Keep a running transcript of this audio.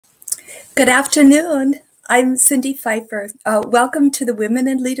Good afternoon. I'm Cindy Pfeiffer. Welcome to the Women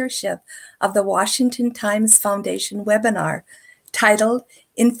in Leadership of the Washington Times Foundation webinar titled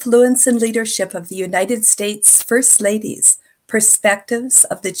Influence and Leadership of the United States First Ladies, Perspectives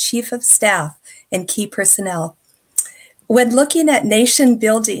of the Chief of Staff and Key Personnel. When looking at nation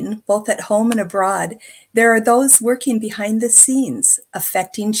building, both at home and abroad, there are those working behind the scenes,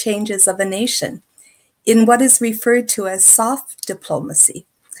 affecting changes of a nation in what is referred to as soft diplomacy.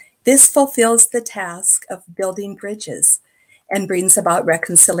 This fulfills the task of building bridges and brings about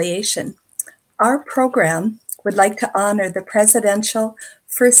reconciliation. Our program would like to honor the presidential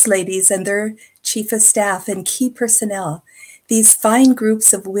first ladies and their chief of staff and key personnel. These fine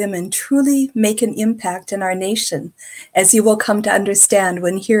groups of women truly make an impact in our nation, as you will come to understand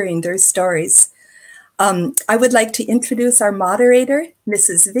when hearing their stories. I would like to introduce our moderator,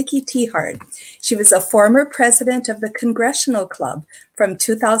 Mrs. Vicki Tiahrt. She was a former president of the Congressional Club from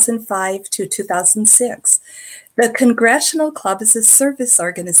 2005 to 2006. The Congressional Club is a service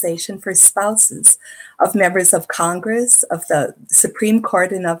organization for spouses of members of Congress, of the Supreme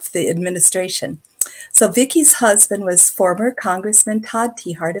Court, and of the administration. So Vicki's husband was former Congressman Todd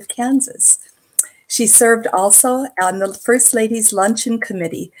Tiahrt of Kansas. She served also on the First Ladies Luncheon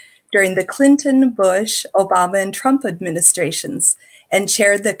Committee during the Clinton, Bush, Obama, and Trump administrations, and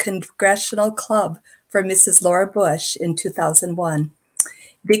chaired the Congressional Club for Mrs. Laura Bush in 2001.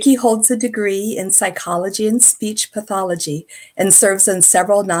 Vicki holds a degree in psychology and speech pathology and serves on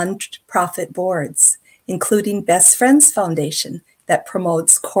several nonprofit boards, including Best Friends Foundation that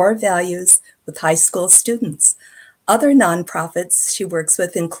promotes core values with high school students. Other nonprofits she works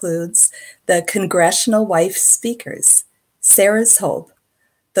with includes the Congressional Wife Speakers, Sarah's Hope,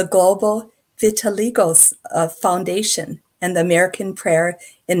 the Global Vitiligo Foundation, and the American Prayer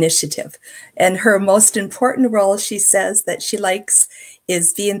Initiative. And her most important role, she says, that she likes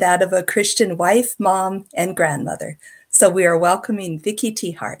is being that of a Christian wife, mom, and grandmother. So we are welcoming Vicki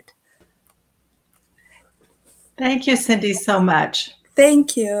Tiahrt. Thank you, Cindy, so much.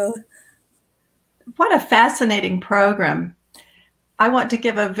 Thank you. What a fascinating program. I want to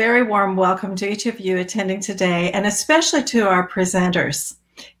give a very warm welcome to each of you attending today, and especially to our presenters.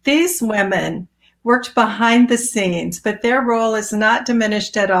 These women worked behind the scenes, but their role is not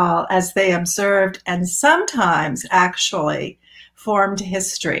diminished at all as they observed and sometimes actually formed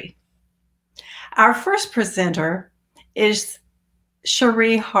history. Our first presenter is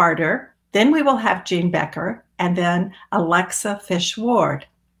Cherie Harder. Then we will have Jean Becker, and then Alexa Fish Ward.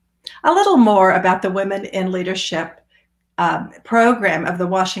 A little more about the Women in Leadership program of the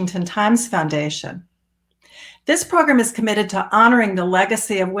Washington Times Foundation. This program is committed to honoring the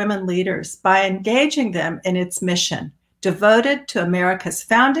legacy of women leaders by engaging them in its mission, devoted to America's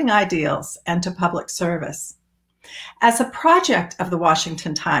founding ideals and to public service. As a project of the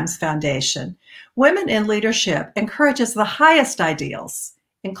Washington Times Foundation, Women in Leadership encourages the highest ideals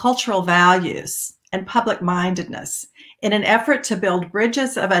in cultural values and public-mindedness in an effort to build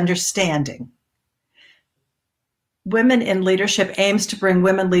bridges of understanding. Women in Leadership aims to bring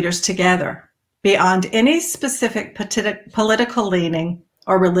women leaders together beyond any specific political leaning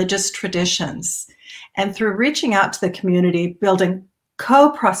or religious traditions, and through reaching out to the community, building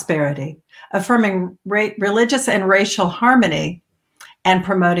co-prosperity, affirming religious and racial harmony, and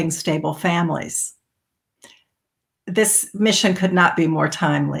promoting stable families. This mission could not be more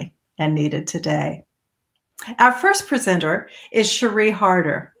timely and needed today. Our first presenter is Cherie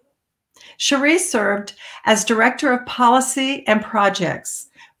Harder. Cherie served as Director of Policy and Projects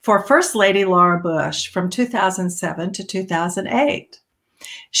for First Lady Laura Bush from 2007 to 2008.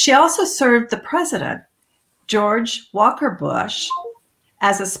 She also served the President, George Walker Bush,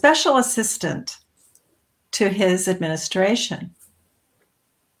 as a special assistant to his administration.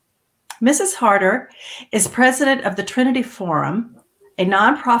 Mrs. Harder is president of the Trinity Forum, a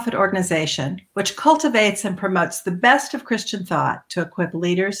nonprofit organization which cultivates and promotes the best of Christian thought to equip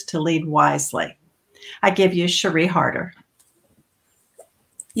leaders to lead wisely. I give you Cherie Harder.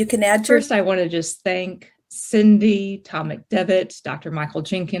 You can add First, I want to just thank Cindy, Tom McDevitt, Dr. Michael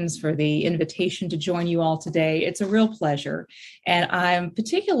Jenkins for the invitation to join you all today. It's a real pleasure. And I'm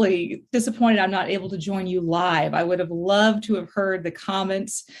particularly disappointed I'm not able to join you live. I would have loved to have heard the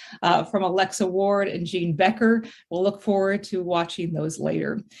comments from Alexa Ward and Jean Becker. We'll look forward to watching those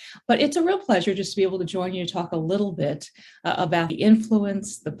later. But it's a real pleasure just to be able to join you to talk a little bit about the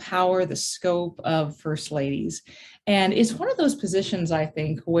influence, the power, the scope of First Ladies. And it's one of those positions, I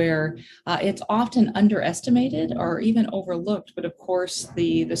think, where it's often underestimated or even overlooked. But of course,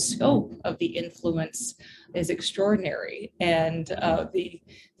 the scope of the influence is extraordinary. And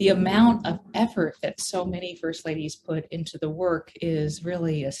the amount of effort that so many First Ladies put into the work is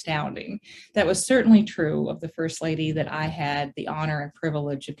really astounding. That was certainly true of the First Lady that I had the honor and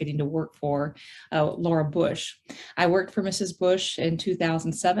privilege of getting to work for, Laura Bush. I worked for Mrs. Bush in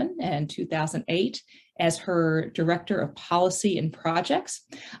 2007 and 2008 as her Director of Policy and Projects.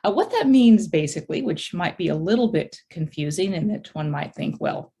 What that means basically, which might be a little bit confusing in that one might think,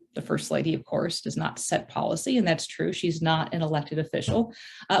 well, the First Lady, of course, does not set policy, and that's true. She's not an elected official.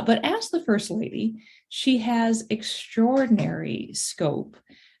 But as the First Lady, she has extraordinary scope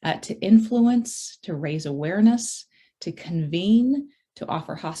to influence, to raise awareness, to convene, to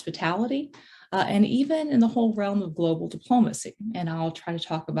offer hospitality, and even in the whole realm of global diplomacy. And I'll try to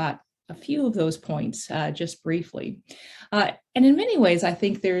talk about a few of those points just briefly. And in many ways, I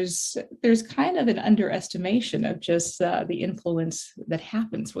think there's kind of an underestimation of just the influence that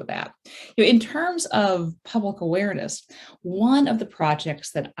happens with that. In terms of public awareness, one of the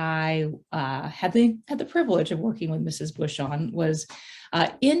projects that I had the privilege of working with Mrs. Bush on was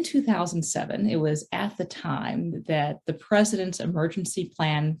in 2007. It was at the time that the President's Emergency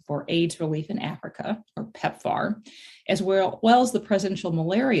Plan for AIDS Relief in Africa, or PEPFAR, as well as the Presidential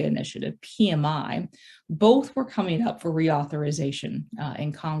Malaria Initiative, PMI, both were coming up for reauthorization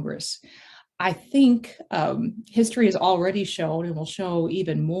in Congress. I think history has already shown, and will show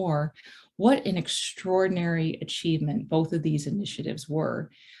even more, what an extraordinary achievement both of these initiatives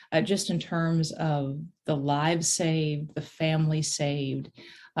were, just in terms of the lives saved, the family saved,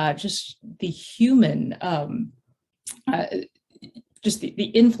 just the human, just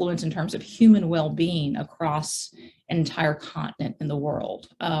the influence in terms of human well-being across an entire continent in the world.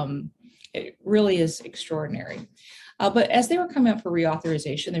 It really is extraordinary. But as they were coming up for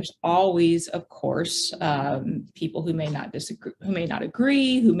reauthorization, there's always, of course, people who may not disagree, who may not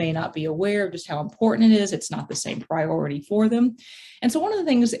agree, who may not be aware of just how important it is. It's not the same priority for them. And so one of the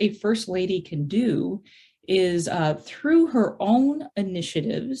things a First Lady can do is through her own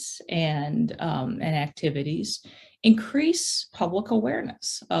initiatives and activities, increase public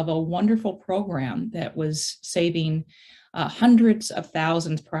awareness of a wonderful program that was saving hundreds of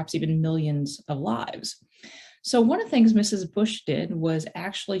thousands, perhaps even millions of lives. So one of the things Mrs. Bush did was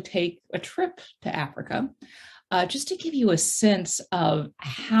actually take a trip to Africa, just to give you a sense of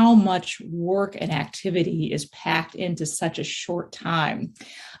how much work and activity is packed into such a short time.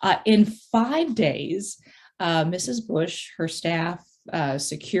 In 5 days, Mrs. Bush, her staff,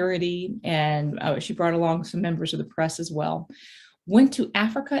 security, and she brought along some members of the press as well, went to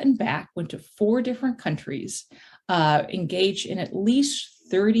Africa and back, went to 4 different countries, engaged in at least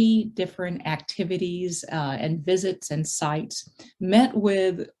 30 different activities and visits and sites, met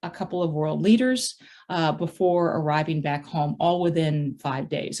with a couple of world leaders before arriving back home, all within 5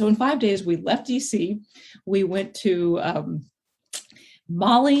 days. So in 5 days, we left DC, we went to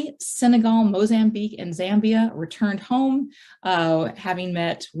Mali, Senegal, Mozambique, and Zambia, returned home, having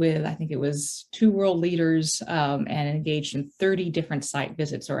met with, I think it was 2 world leaders and engaged in 30 different site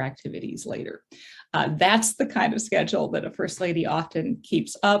visits or activities later. That's the kind of schedule that a First Lady often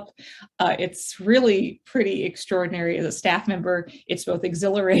keeps up. It's really pretty extraordinary as a staff member. It's both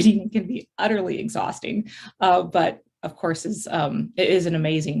exhilarating and can be utterly exhausting, but of course, it is an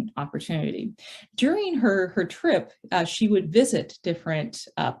amazing opportunity. During her trip, she would visit different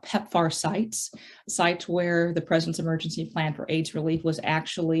PEPFAR sites where the President's Emergency Plan for AIDS Relief was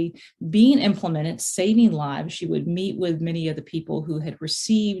actually being implemented, saving lives. She would meet with many of the people who had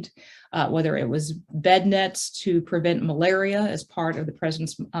received, whether it was bed nets to prevent malaria as part of the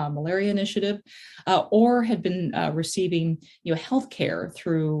President's Malaria Initiative, or had been receiving health care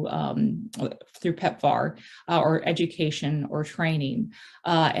through PEPFAR or education or training,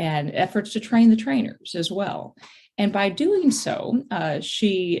 and efforts to train the trainers as well. And by doing so,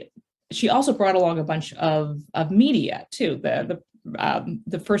 she also brought along a bunch of media too.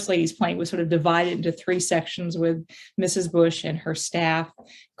 The First Lady's plane was sort of divided into 3 sections, with Mrs. Bush and her staff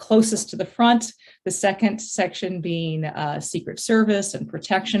closest to the front, the second section being Secret Service and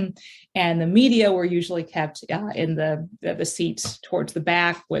protection, and the media were usually kept in the seats towards the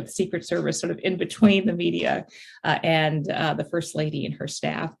back, with Secret Service sort of in between the media and the First Lady and her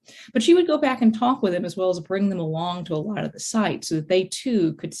staff. But she would go back and talk with them, as well as bring them along to a lot of the sites so that they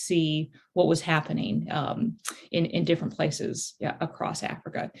too could see what was happening in different places across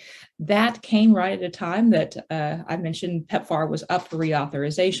Africa. That came right at a time that I mentioned PEPFAR was up for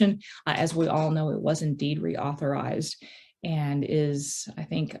reauthorization. As we all know, it was indeed reauthorized. and is, I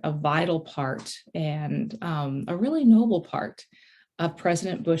think, a vital part and a really noble part of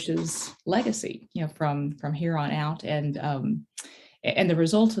President Bush's legacy, from here on out. And the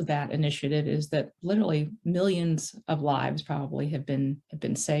result of that initiative is that literally millions of lives probably have been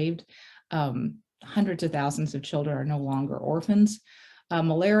saved. Hundreds of thousands of children are no longer orphans.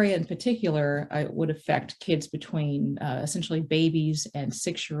 Malaria in particular would affect kids between essentially babies and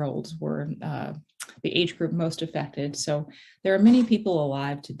 6-year-olds were the age group most affected. So there are many people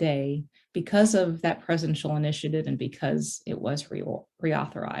alive today because of that presidential initiative and because it was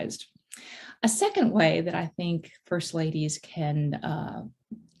reauthorized. A second way that I think First Ladies can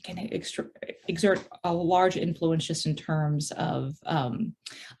exert a large influence just in terms of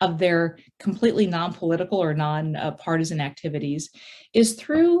their completely non-political or non-partisan activities is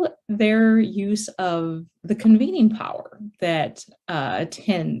through their use of the convening power that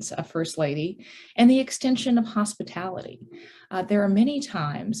attends a First Lady and the extension of hospitality. There are many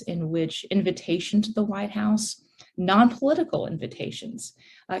times in which invitation to the White House, non-political invitations,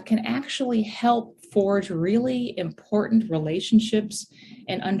 can actually help forge really important relationships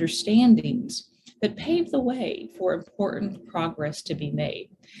and understandings that pave the way for important progress to be made,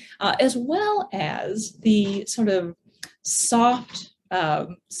 as well as the sort of soft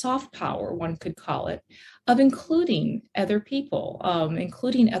power, one could call it, of including other people,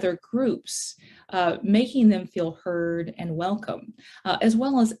 including other groups, making them feel heard and welcome, as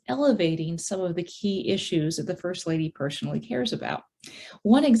well as elevating some of the key issues that the First Lady personally cares about.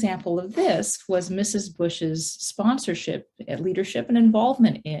 One example of this was Mrs. Bush's sponsorship, leadership, and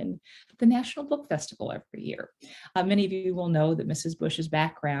involvement in the National Book Festival every year. Many of you will know that Mrs. Bush's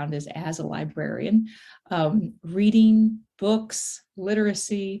background is as a librarian. Reading, books,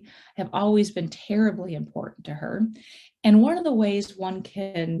 literacy have always been terribly important to her. And one of the ways one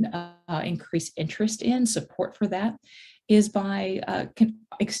can increase interest in support for that is by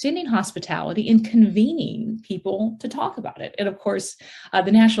extending hospitality and convening people to talk about it. And of course,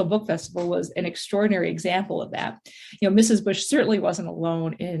 the National Book Festival was an extraordinary example of that. Mrs. Bush certainly wasn't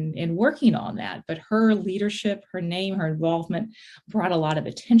alone in working on that, but her leadership, her name, her involvement brought a lot of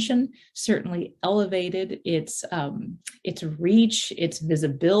attention, certainly elevated its reach, its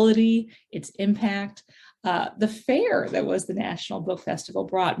visibility, its impact. The fair that was the National Book Festival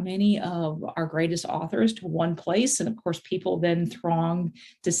brought many of our greatest authors to one place. And of course, people then thronged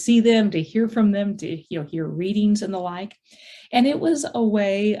to see them, to hear from them, to hear readings and the like. And it was a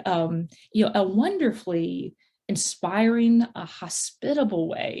way, a wonderfully inspiring, a hospitable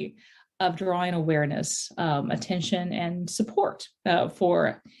way of drawing awareness, attention, and support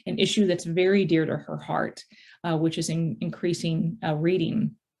for an issue that's very dear to her heart, which is increasing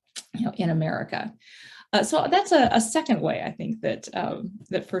reading in America. So that's a second way I think that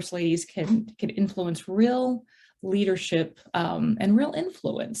that First Ladies can influence real leadership and real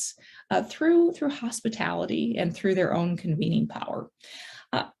influence through hospitality and through their own convening power.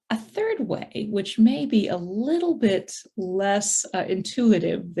 A third way, which may be a little bit less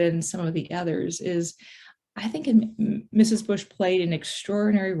intuitive than some of the others, is I think Mrs. Bush played an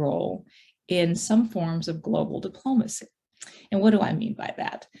extraordinary role in some forms of global diplomacy. And what do I mean by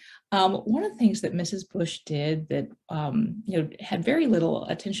that? One of the things that Mrs. Bush did that had very little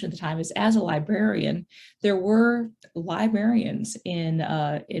attention at the time is, as a librarian, there were librarians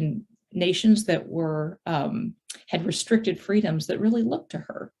in nations that had restricted freedoms that really looked to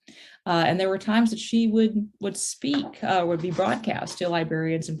her. And there were times that she would speak, would be broadcast to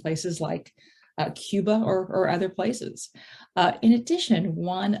librarians in places like Cuba or other places. In addition,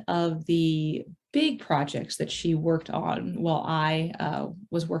 one of the big projects that she worked on while I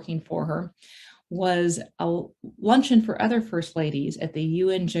was working for her was a luncheon for other First Ladies at the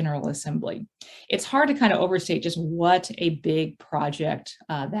UN General Assembly. It's hard to kind of overstate just what a big project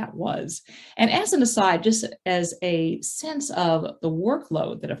that was. And as an aside, just as a sense of the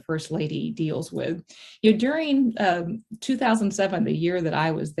workload that a First Lady deals with, during 2007, the year that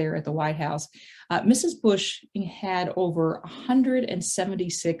I was there at the White House, Mrs. Bush had over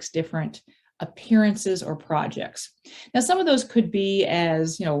 176 different appearances or projects. Now, some of those could be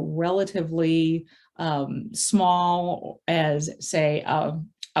as relatively small as, say, a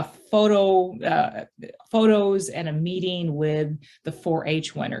photos and a meeting with the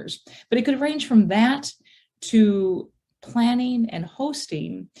 4-H winners, but it could range from that to planning and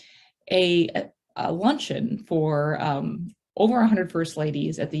hosting a luncheon for over 100 First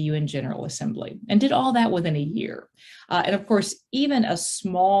Ladies at the UN General Assembly, and did all that within a year. And of course, even a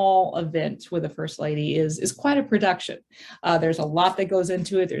small event with a First Lady is quite a production. There's a lot that goes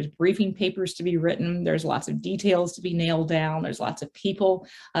into it. There's briefing papers to be written. There's lots of details to be nailed down. There's lots of people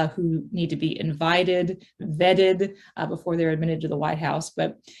who need to be invited, vetted before they're admitted to the White House.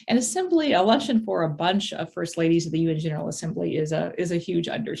 But an assembly, a luncheon for a bunch of First Ladies of the UN General Assembly is a huge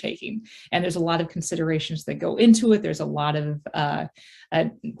undertaking. And there's a lot of considerations that go into it. There's a lot of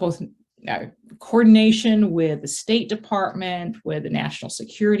both coordination with the State Department, with the National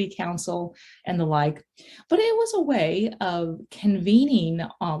Security Council, and the like. But it was a way of convening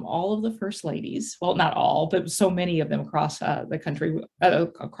all of the First Ladies, well, not all, but so many of them across the country,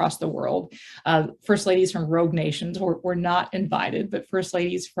 across the world. First Ladies from rogue nations were not invited, but First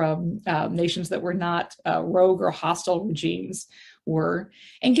Ladies from nations that were not rogue or hostile regimes were,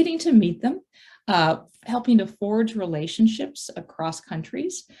 and getting to meet them, helping to forge relationships across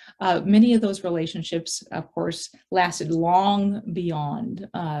countries. Many of those relationships, of course, lasted long beyond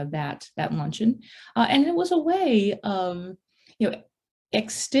that luncheon. And it was a way of,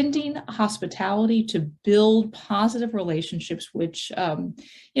 extending hospitality to build positive relationships, which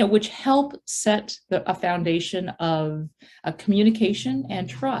help set a foundation of communication and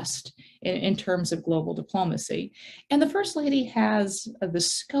trust in terms of global diplomacy. And the First Lady has the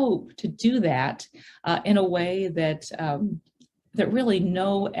scope to do that in a way that really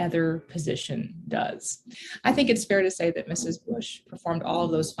no other position does. I think it's fair to say that Mrs. Bush performed all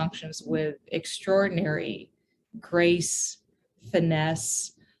of those functions with extraordinary grace,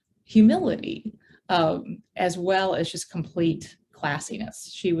 finesse, humility, as well as just complete classiness.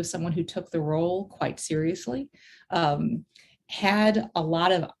 She was someone who took the role quite seriously, had a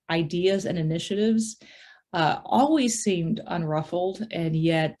lot of ideas and initiatives, always seemed unruffled, and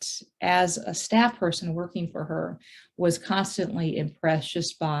yet as a staff person working for her was constantly impressed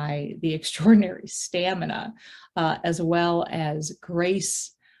just by the extraordinary stamina, as well as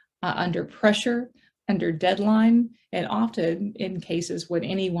grace under pressure, under deadline, and often in cases when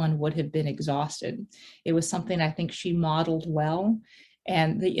anyone would have been exhausted. It was something I think she modeled well,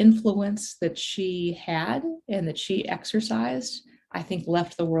 and the influence that she had and that she exercised, I think,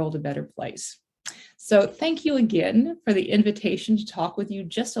 left the world a better place. So thank you again for the invitation to talk with you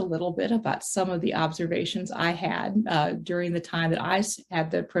just a little bit about some of the observations I had during the time that I had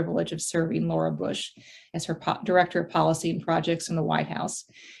the privilege of serving Laura Bush as her Director of Policy and Projects in the White House.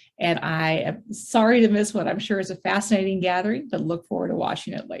 And I am sorry to miss what I'm sure is a fascinating gathering, but look forward to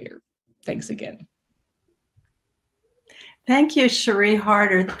watching it later. Thanks again. Thank you, Cherie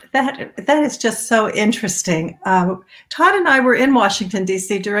Harder. That is just so interesting. Todd and I were in Washington,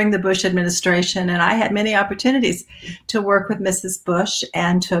 D.C. during the Bush administration, and I had many opportunities to work with Mrs. Bush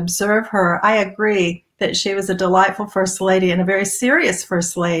and to observe her. I agree that she was a delightful First Lady and a very serious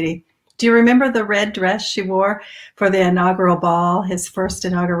First Lady. Do you remember the red dress she wore for the inaugural ball, his first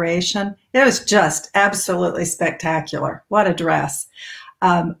inauguration? It was just absolutely spectacular. What a dress.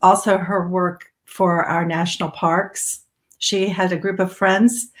 Also, her work for our national parks. She had a group of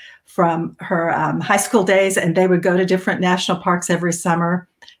friends from her high school days, and they would go to different national parks every summer.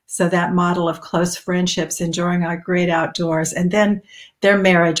 So that model of close friendships, enjoying our great outdoors. And then their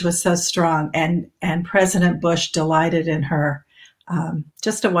marriage was so strong, and President Bush delighted in her.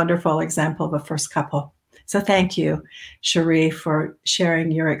 Just a wonderful example of a first couple. So thank you, Cherie, for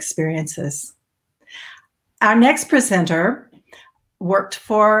sharing your experiences. Our next presenter worked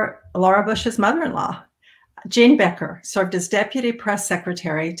for Laura Bush's mother-in-law. Jean Becker served as Deputy Press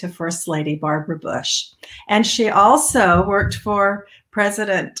Secretary to First Lady Barbara Bush. And she also worked for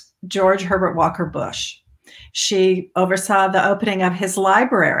President George Herbert Walker Bush. She oversaw the opening of his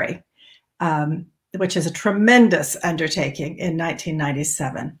library, which is a tremendous undertaking, in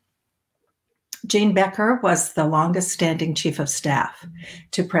 1997. Jean Becker was the longest standing Chief of Staff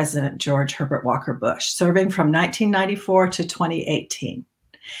to President George Herbert Walker Bush, serving from 1994 to 2018.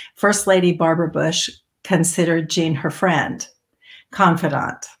 First Lady Barbara Bush considered Jean her friend,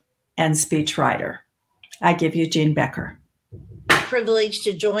 confidant, and speechwriter. I give you Jean Becker. Privileged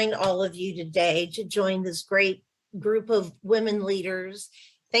to join all of you today, to join this great group of women leaders.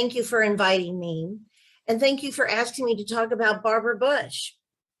 Thank you for inviting me. And thank you for asking me to talk about Barbara Bush.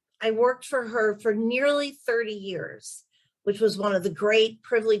 I worked for her for nearly 30 years, which was one of the great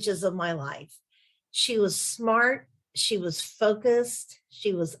privileges of my life. She was smart, she was focused,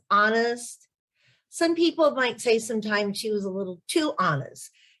 she was honest. Some people might say sometimes she was a little too honest.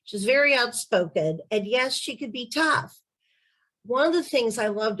 She was very outspoken, and yes, she could be tough. One of the things I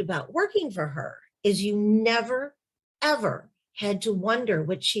loved about working for her is you never, ever had to wonder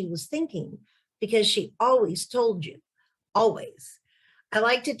what she was thinking, because she always told you always. I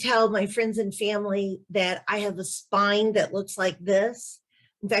like to tell my friends and family that I have a spine that looks like this.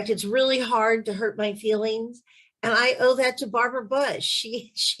 In fact, it's really hard to hurt my feelings. And I owe that to Barbara Bush.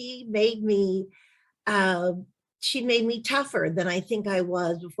 She made me tougher than I think I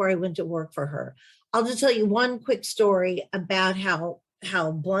was before I went to work for her. I'll just tell you one quick story about how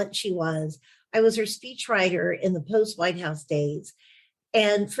blunt she was. I was her speechwriter in the post-White House days.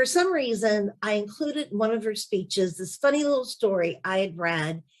 And for some reason, I included in one of her speeches this funny little story I had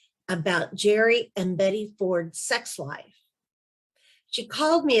read about Cherie and Betty Ford's sex life. She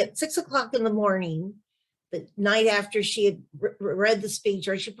called me at 6 o'clock in the morning, the night after she had read the speech,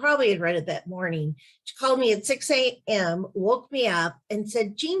 or she probably had read it that morning. She called me at 6 a.m., woke me up and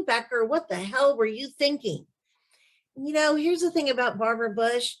said, "Jean Becker, what the hell were you thinking?" You know, here's the thing about Barbara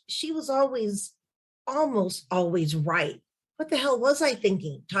Bush. She was almost always right. What the hell was I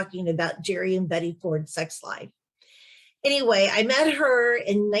thinking, talking about Cherie and Betty Ford's sex life? Anyway, I met her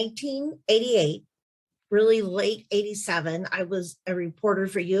in 1988. Really late 87, I was a reporter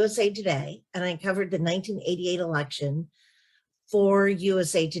for USA Today, and I covered the 1988 election for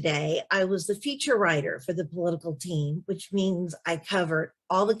USA Today. I was the feature writer for the political team, which means I covered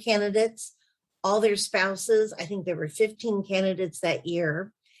all the candidates, all their spouses. I think there were 15 candidates that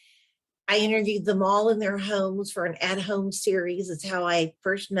year. I interviewed them all in their homes for an at-home series. It's how I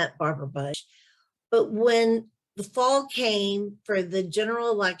first met Barbara Bush. But when the fall came for the general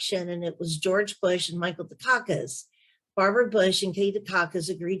election, and it was George Bush and Michael Dukakis, Barbara Bush and Katie Dukakis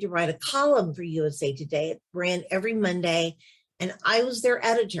agreed to write a column for USA Today. It ran every Monday, and I was their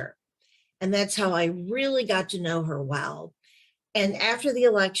editor. And that's how I really got to know her well. And after the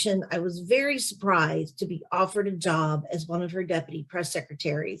election, I was very surprised to be offered a job as one of her deputy press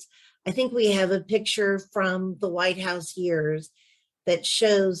secretaries. I think we have a picture from the White House years that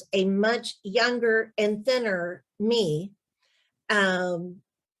shows a much younger and thinner me.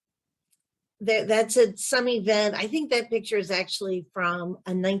 That's at some event. I think that picture is actually from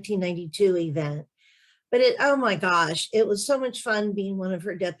a 1992 event. But oh my gosh, it was so much fun being one of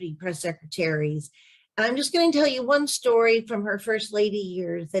her deputy press secretaries. And I'm just going to tell you one story from her First Lady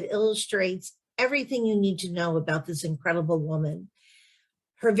years that illustrates everything you need to know about this incredible woman.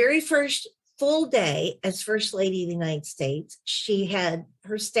 Her very first full day as First Lady of the United States, she had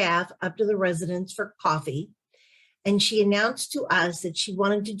her staff up to the residence for coffee, and she announced to us that she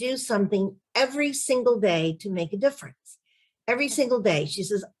wanted to do something every single day to make a difference. Every single day. She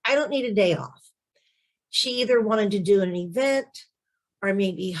says, "I don't need a day off." She either wanted to do an event or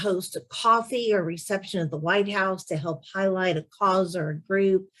maybe host a coffee or reception at the White House to help highlight a cause or a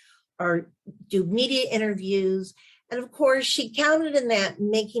group, or do media interviews. And of course, she counted in that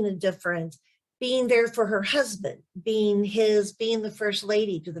making a difference, being there for her husband, being the First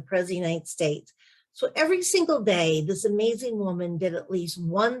Lady to the President of the United States. So every single day, this amazing woman did at least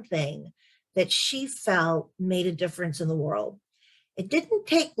one thing that she felt made a difference in the world. It didn't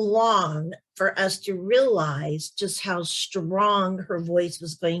take long for us to realize just how strong her voice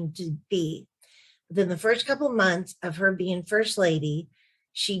was going to be. Within the first couple of months of her being First Lady,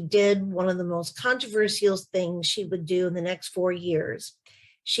 she did one of the most controversial things she would do in the next 4 years.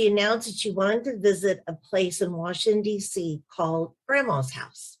 She announced that she wanted to visit a place in Washington, D.C. called Grandma's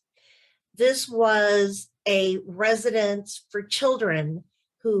House. This was a residence for children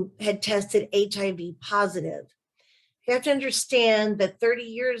who had tested HIV positive. You have to understand that 30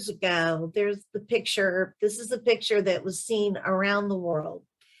 years ago, there's the picture. This is the picture that was seen around the world.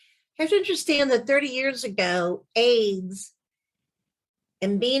 You have to understand that 30 years ago, AIDS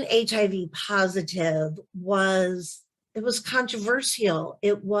and being HIV positive was controversial.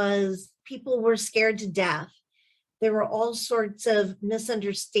 People were scared to death. There were all sorts of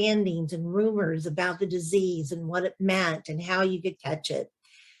misunderstandings and rumors about the disease and what it meant and how you could catch it.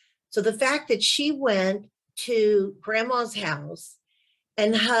 So the fact that she went to Grandma's house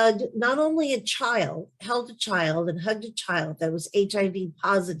and hugged not only held a child and hugged a child that was HIV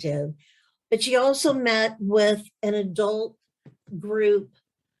positive, but she also met with an adult group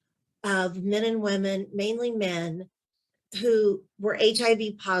of men and women, mainly men, who were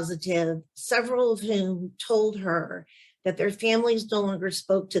HIV positive, several of whom told her that their families no longer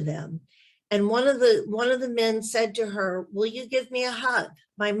spoke to them. And one of the men said to her, "Will you give me a hug?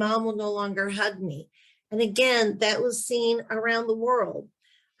 My mom will no longer hug me." And again, that was seen around the world.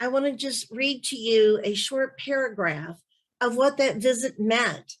 I want to just read to you a short paragraph of what that visit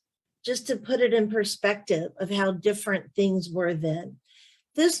meant, just to put it in perspective of how different things were then.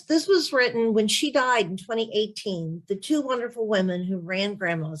 This was written when she died in 2018. The two wonderful women who ran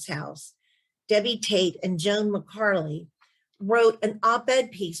Grandma's House, Debbie Tate and Joan McCarley, wrote an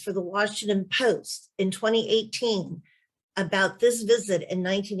op-ed piece for the Washington Post in 2018 about this visit in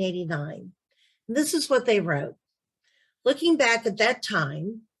 1989. And this is what they wrote. Looking back at that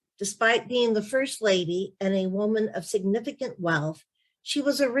time, despite being the First Lady and a woman of significant wealth, she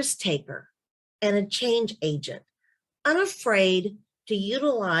was a risk taker and a change agent, unafraid to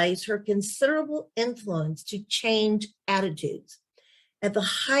utilize her considerable influence to change attitudes. At the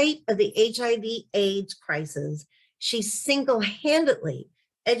height of the HIV/AIDS crisis, she single-handedly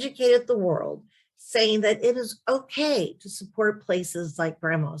educated the world, saying that it is okay to support places like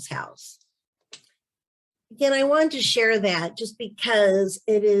Grandma's house. Again, I wanted to share that just because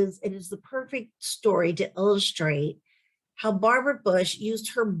it is the perfect story to illustrate how Barbara Bush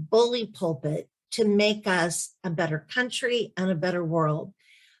used her bully pulpit to make us a better country and a better world.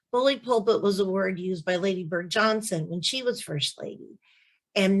 Bully pulpit was a word used by Lady Bird Johnson when she was First Lady.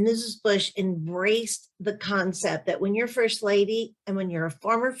 And Mrs. Bush embraced the concept that when you're First Lady and when you're a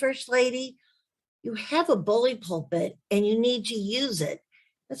former First Lady, you have a bully pulpit and you need to use it.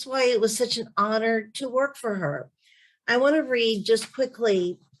 That's why it was such an honor to work for her. I want to read just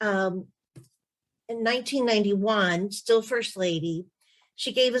quickly, in 1991, still First Lady,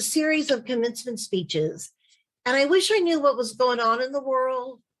 she gave a series of commencement speeches. And I wish I knew what was going on in the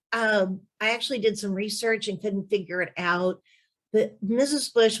world. I actually did some research and couldn't figure it out. But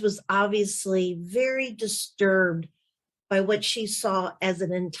Mrs. Bush was obviously very disturbed by what she saw as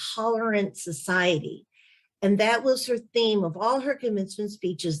an intolerant society. And that was her theme of all her commencement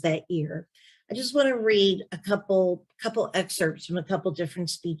speeches that year. I just want to read a couple excerpts from a couple different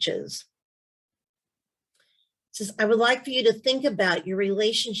speeches. It says, I would like for you to think about your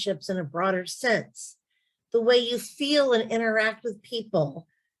relationships in a broader sense, the way you feel and interact with people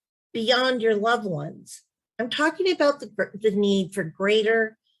beyond your loved ones. I'm talking about the need for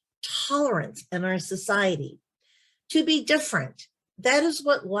greater tolerance in our society. To be different, that is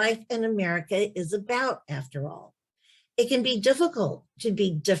what life in America is about, after all. It can be difficult to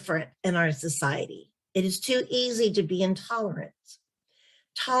be different in our society. It is too easy to be intolerant.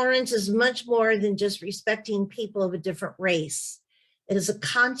 Tolerance is much more than just respecting people of a different race. It is a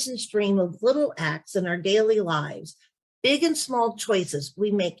constant stream of little acts in our daily lives, big and small choices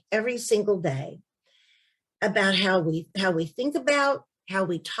we make every single day about how we think about, how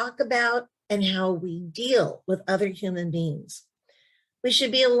we talk about, and how we deal with other human beings. We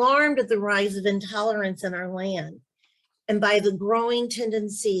should be alarmed at the rise of intolerance in our land and by the growing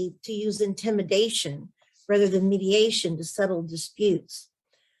tendency to use intimidation rather than mediation to settle disputes.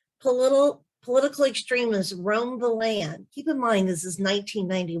 Political extremists roam the land. Keep in mind, this is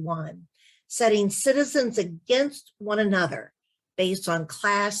 1991, setting citizens against one another based on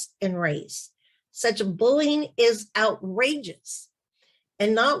class and race. Such bullying is outrageous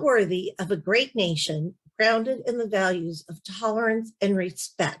and not worthy of a great nation grounded in the values of tolerance and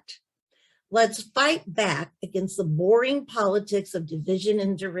respect. Let's fight back against the boring politics of division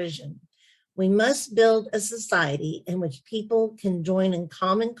and derision. We must build a society in which people can join in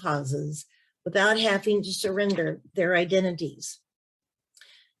common causes without having to surrender their identities.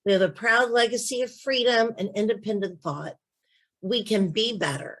 We have a proud legacy of freedom and independent thought. We can be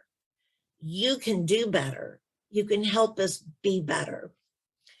better. You can do better. You can help us be better.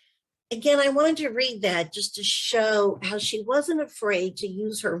 Again, I wanted to read that just to show how she wasn't afraid to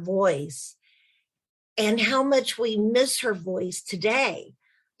use her voice and how much we miss her voice today.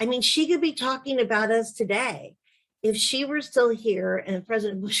 I mean, she could be talking about us today. If she were still here and if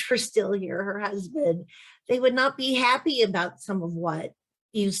President Bush were still here, her husband, they would not be happy about some of what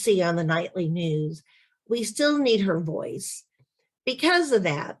you see on the nightly news. We still need her voice. Because of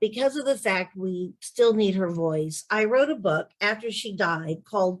that, because of the fact we still need her voice, I wrote a book after she died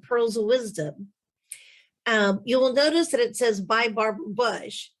called Pearls of Wisdom. You will notice that it says by Barbara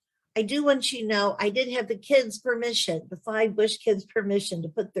Bush. I do want you to know I did have the kids' permission, the 5 Bush kids' permission to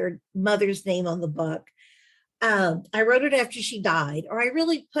put their mother's name on the book. I wrote it after she died, or I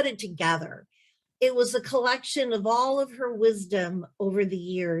really put it together. It was a collection of all of her wisdom over the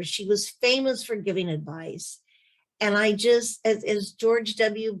years. She was famous for giving advice. And I just, as George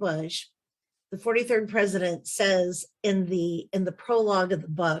W. Bush, the 43rd president, says in the prologue of the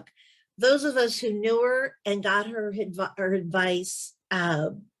book, those of us who knew her and got her advice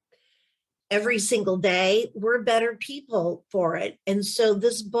every single day, we're better people for it. And so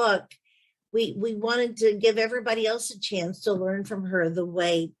this book, we wanted to give everybody else a chance to learn from her the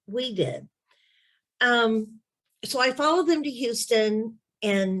way we did. So I followed them to Houston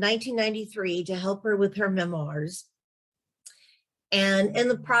in 1993 to help her with her memoirs. And in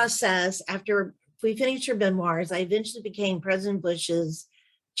the process, after we finished her memoirs, I eventually became President Bush's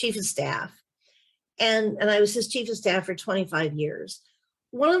chief of staff. And I was his chief of staff for 25 years.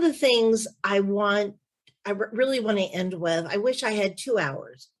 One of the things I want really want to end with, I wish I had 2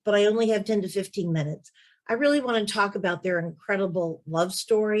 hours, but I only have 10 to 15 minutes. I really want to talk about their incredible love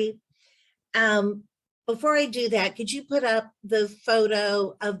story. Before I do that, could you put up the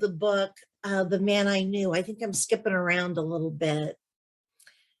photo of the book, The Man I Knew? I think I'm skipping around a little bit.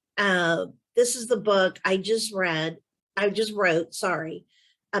 This is the book I just wrote,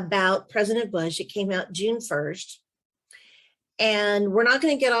 about President Bush. It came out June 1st. And we're not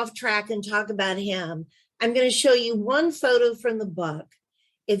going to get off track and talk about him. I'm going to show you one photo from the book.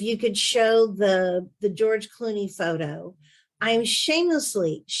 If you could show the George Clooney photo. I'm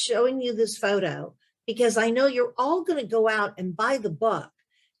shamelessly showing you this photo because I know you're all going to go out and buy the book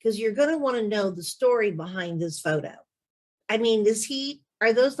because you're going to want to know the story behind this photo. I mean,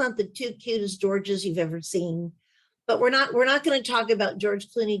 are those not the two cutest Georges you've ever seen? But we're not going to talk about George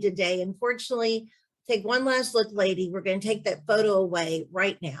Clooney today. Unfortunately, take one last look, lady. We're going to take that photo away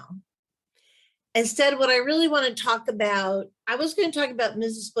right now. Instead, what I really want to talk about, I was going to talk about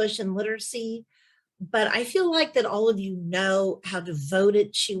Mrs. Bush and literacy, but I feel like that all of you know how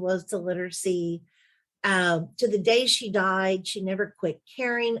devoted she was to literacy. To the day she died, she never quit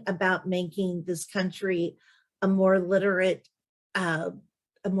caring about making this country a more literate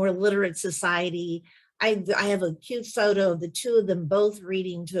society. I have a cute photo of the two of them both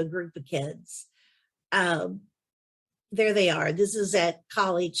reading to a group of kids. There they are. This is at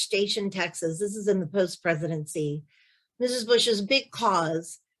College Station, Texas. This is in the post-presidency. Mrs. Bush's big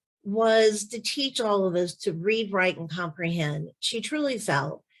cause was to teach all of us to read, write, and comprehend. She truly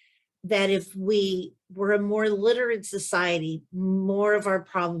felt that if we were a more literate society, more of our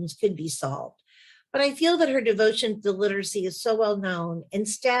problems could be solved. But I feel that her devotion to literacy is so well known.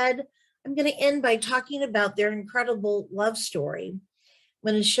 Instead, I'm going to end by talking about their incredible love story.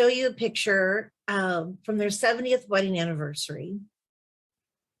 I'm going to show you a picture from their 70th wedding anniversary.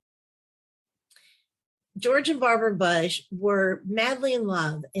 George and Barbara Bush were madly in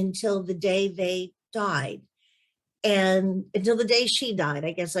love until the day they died. And until the day she died,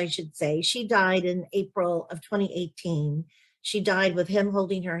 I guess I should say. She died in April of 2018. She died with him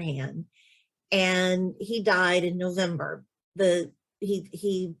holding her hand. And he died in November.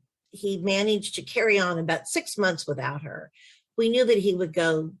 He managed to carry on about 6 months without her. We knew that he would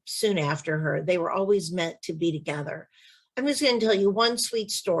go soon after her. They were always meant to be together. I'm just going to tell you one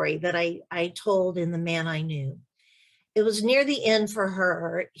sweet story that I told in The Man I Knew. It was near the end for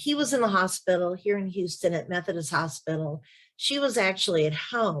her. He was in the hospital here in Houston at Methodist Hospital. She was actually at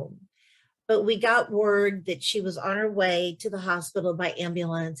home, but we got word that she was on her way to the hospital by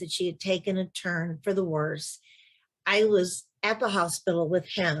ambulance and she had taken a turn for the worse. I was at the hospital with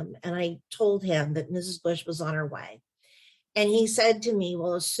him and I told him that Mrs. Bush was on her way. And he said to me,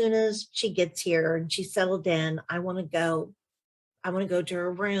 well, as soon as she gets here and she's settled in, I want to go to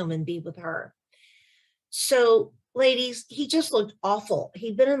her room and be with her. So ladies, he just looked awful.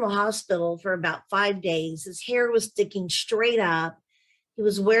 He'd been in the hospital for about 5 days. His hair was sticking straight up. He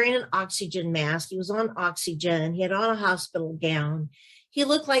was wearing an oxygen mask. He was on oxygen. He had on a hospital gown. He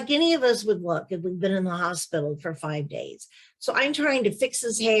looked like any of us would look if we'd been in the hospital for 5 days. So I'm trying to fix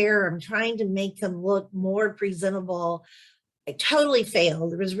his hair. I'm trying to make him look more presentable. I totally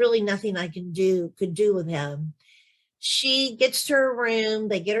failed. There was really nothing I could do with him. She gets to her room.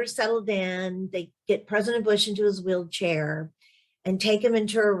 They get her settled in. They get President Bush into his wheelchair and take him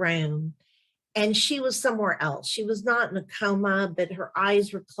into her room. And she was somewhere else. She was not in a coma, but her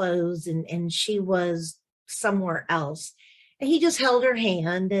eyes were closed and she was somewhere else. And he just held her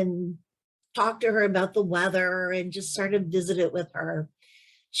hand and talked to her about the weather and just sort of visited with her.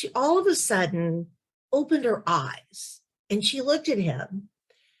 She all of a sudden opened her eyes and she looked at him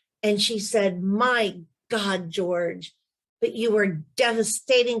and she said, "My God, George, but you are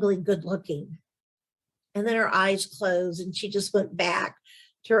devastatingly good looking." And then her eyes closed and she just went back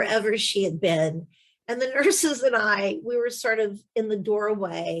to wherever she had been. And the nurses and we were sort of in the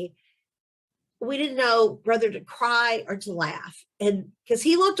doorway. We didn't know whether to cry or to laugh. And because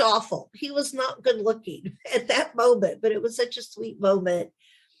he looked awful, he was not good looking at that moment, but it was such a sweet moment.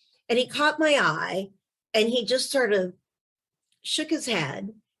 And he caught my eye and he just sort of shook his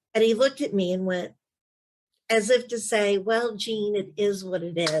head and he looked at me and went as if to say, "Well, Jean, it is what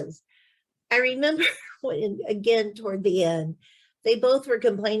it is." I remember when, again, toward the end, they both were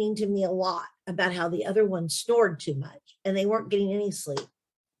complaining to me a lot about how the other one snored too much and they weren't getting any sleep.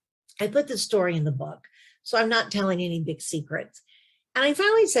 I put the story in the book, so I'm not telling any big secrets. And I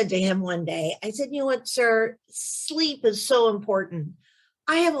finally said to him one day, I said, "You know what, sir, sleep is so important.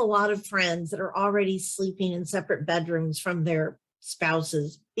 I have a lot of friends that are already sleeping in separate bedrooms from their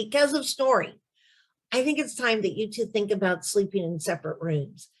spouses because of snoring. I think it's time that you two think about sleeping in separate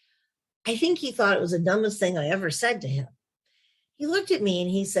rooms." I think he thought it was the dumbest thing I ever said to him. He looked at me and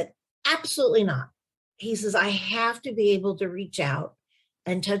he said, absolutely not. He says, I have to be able to reach out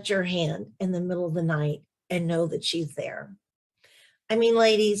and touch her hand in the middle of the night and know that she's there. I mean,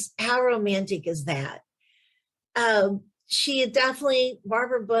 ladies, how romantic is that? She had definitely,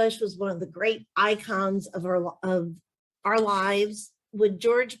 Barbara Bush was one of the great icons of our lives. Would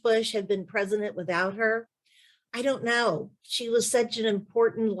George Bush have been president without her? I don't know. She was such an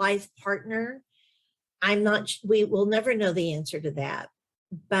important life partner. We will never know the answer to that.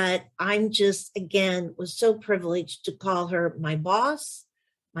 But I'm just, again, was so privileged to call her my boss,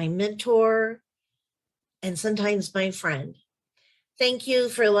 my mentor, and sometimes my friend. Thank you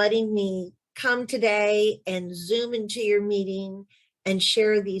for letting me come today and Zoom into your meeting and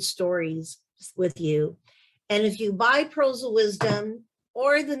share these stories with you. And if you buy Pearls of Wisdom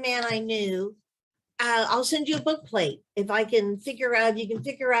or The Man I Knew, I'll send you a book plate. If I can figure out, you can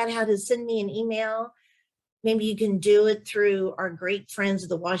figure out how to send me an email. Maybe you can do it through our great friends at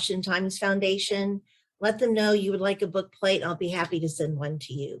the Washington Times Foundation. Let them know you would like a book plate. I'll be happy to send one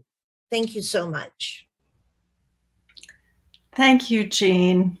to you. Thank you so much. Thank you,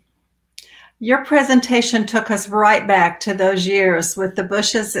 Jean. Your presentation took us right back to those years with the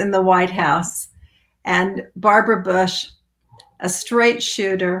Bushes in the White House. And Barbara Bush, a straight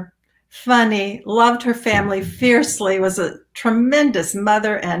shooter, funny, loved her family fiercely, was a tremendous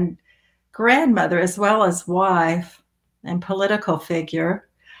mother and grandmother, as well as wife and political figure.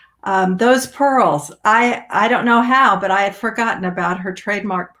 Those pearls, I don't know how, but I had forgotten about her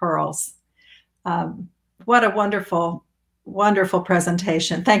trademark pearls. What a wonderful, wonderful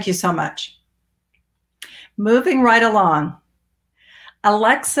presentation. Thank you so much. Moving right along,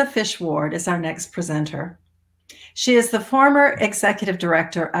 Alexa Fishward is our next presenter. She is the former executive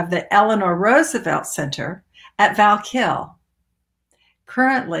director of the Eleanor Roosevelt Center at Val-Kill,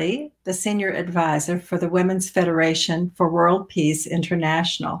 currently the senior advisor for the Women's Federation for World Peace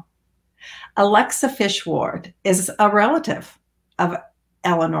International. Alexa Fishward is a relative of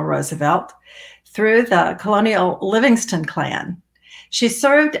Eleanor Roosevelt through the colonial Livingston clan. She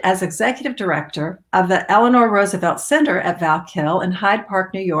served as executive director of the Eleanor Roosevelt Center at Val-Kill in Hyde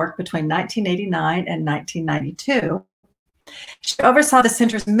Park, New York between 1989 and 1992. She oversaw the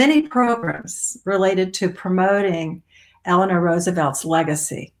center's many programs related to promoting Eleanor Roosevelt's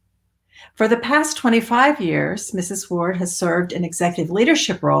legacy. For the past 25 years, Mrs. Ward has served in executive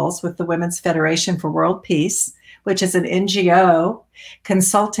leadership roles with the Women's Federation for World Peace, which is an NGO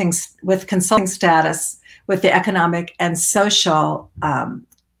consulting status with the Economic and Social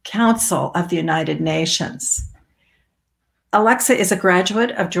Council of the United Nations. Alexa is a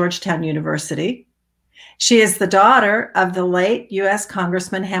graduate of Georgetown University. She is the daughter of the late U.S.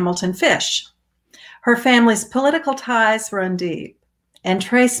 Congressman Hamilton Fish. Her family's political ties run deep and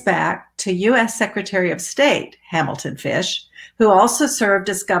trace back to U.S. Secretary of State Hamilton Fish, who also served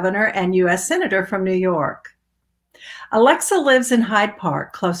as governor and U.S. Senator from New York. Alexa lives in Hyde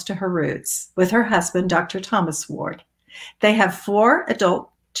Park, close to her roots, with her husband, Dr. Thomas Ward. They have 4 adult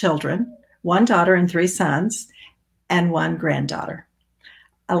children, 1 daughter and 3 sons, and 1 granddaughter.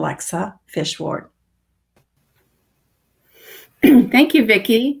 Alexa Fishward. Thank you,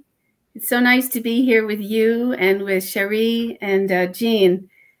 Vicki. It's so nice to be here with you and with Cherie and Jean.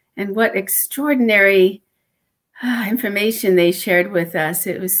 And what extraordinary information they shared with us.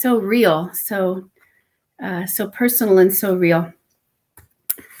 It was so real, so personal and so real.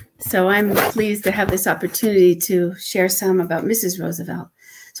 So I'm pleased to have this opportunity to share some about Mrs. Roosevelt.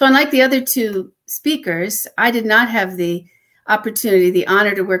 So unlike the other 2 speakers, I did not have the opportunity, the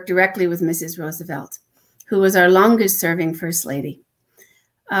honor to work directly with Mrs. Roosevelt, who was our longest serving First Lady.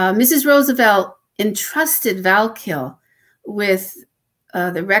 Mrs. Roosevelt entrusted Val-Kill with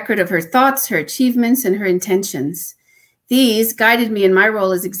the record of her thoughts, her achievements, and her intentions. These guided me in my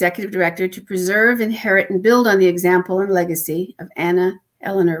role as executive director to preserve, inherit, and build on the example and legacy of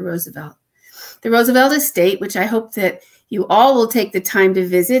Eleanor Roosevelt. The Roosevelt Estate, which I hope that you all will take the time to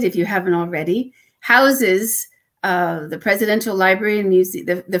visit if you haven't already, houses the Presidential Library and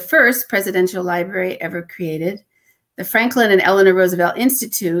Museum, the first presidential library ever created, the Franklin and Eleanor Roosevelt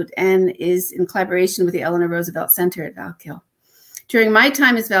Institute, and is in collaboration with the Eleanor Roosevelt Center at Val-Kill. During my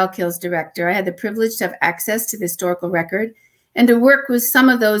time as Val-Kill's director, I had the privilege to have access to the historical record and to work with some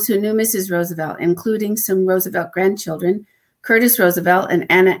of those who knew Mrs. Roosevelt, including some Roosevelt grandchildren, Curtis Roosevelt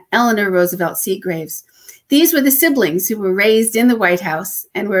and Eleanor Roosevelt Seagraves. These were the siblings who were raised in the White House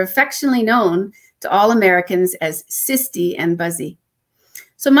and were affectionately known to all Americans as Sisty and Buzzy.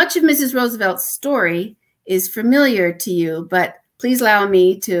 So much of Mrs. Roosevelt's story is familiar to you, but please allow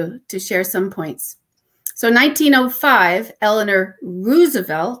me to share some points. So 1905, Eleanor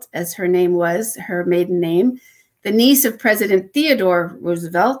Roosevelt, as her name was, her maiden name, the niece of President Theodore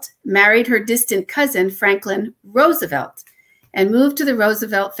Roosevelt, married her distant cousin, Franklin Roosevelt, and moved to the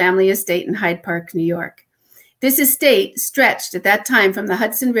Roosevelt family estate in Hyde Park, New York. This estate stretched at that time from the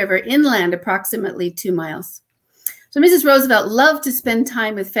Hudson River inland approximately 2 miles. So Mrs. Roosevelt loved to spend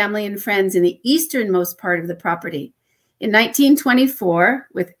time with family and friends in the easternmost part of the property. In 1924,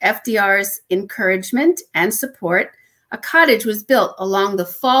 with FDR's encouragement and support, a cottage was built along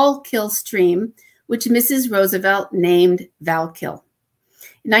the Val-Kill stream, which Mrs. Roosevelt named Val-Kill.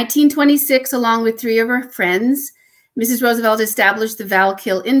 In 1926, along with 3 of her friends, Mrs. Roosevelt established the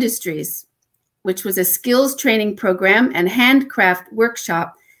Val-Kill Industries, which was a skills training program and handcraft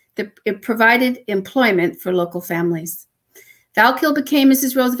workshop that it provided employment for local families. Val-Kill became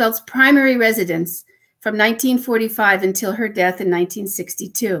Mrs. Roosevelt's primary residence from 1945 until her death in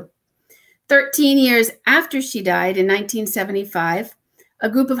 1962. 13 years after she died in 1975, a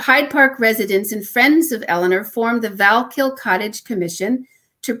group of Hyde Park residents and friends of Eleanor formed the Val-Kill Cottage Commission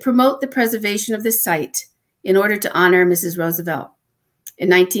to promote the preservation of the site in order to honor Mrs. Roosevelt. In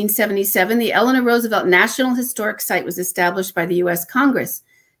 1977, the Eleanor Roosevelt National Historic Site was established by the U.S. Congress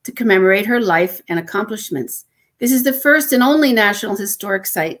to commemorate her life and accomplishments. This is the first and only National Historic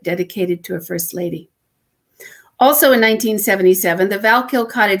Site dedicated to a First Lady. Also in 1977, the Val-Kill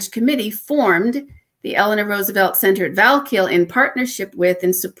Cottage Committee formed the Eleanor Roosevelt Center at Val-Kill in partnership with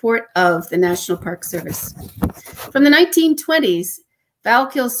and support of the National Park Service. From the 1920s,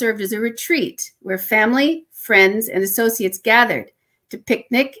 Val-Kill served as a retreat where family, friends, and associates gathered to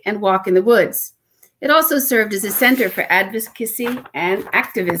picnic and walk in the woods. It also served as a center for advocacy and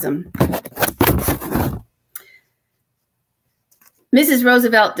activism. Mrs.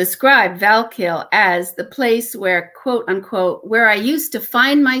 Roosevelt described Val-Kill as the place where, quote unquote, where I used to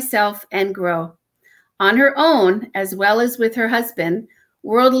find myself and grow. On her own, as well as with her husband,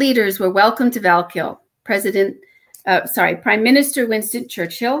 world leaders were welcome to Val-Kill. Prime Minister Winston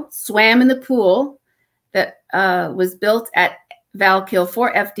Churchill swam in the pool that was built at Val-Kill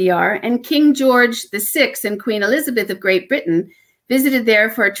for FDR, and King George VI and Queen Elizabeth of Great Britain visited there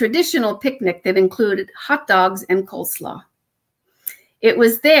for a traditional picnic that included hot dogs and coleslaw. It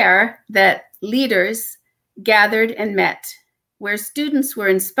was there that leaders gathered and met, where students were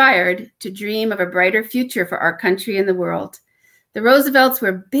inspired to dream of a brighter future for our country and the world. The Roosevelts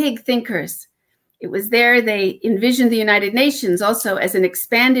were big thinkers. It was there they envisioned the United Nations also as an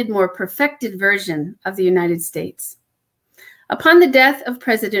expanded, more perfected version of the United States. Upon the death of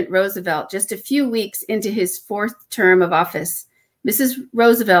President Roosevelt, just a few weeks into his 4th term of office, Mrs.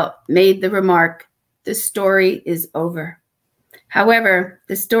 Roosevelt made the remark, "The story is over." However,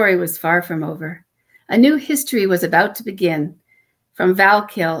 the story was far from over. A new history was about to begin from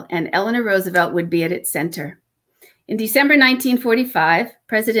Val-Kill, and Eleanor Roosevelt would be at its center. In December 1945,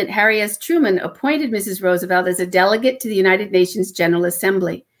 President Harry S. Truman appointed Mrs. Roosevelt as a delegate to the United Nations General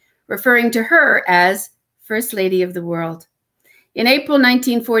Assembly, referring to her as First Lady of the World. In April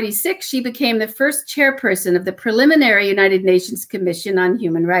 1946, she became the first chairperson of the preliminary United Nations Commission on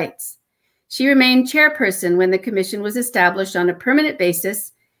Human Rights. She remained chairperson when the commission was established on a permanent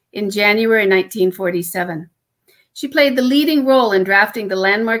basis in January 1947. She played the leading role in drafting the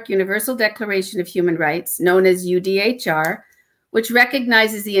landmark Universal Declaration of Human Rights, known as UDHR, which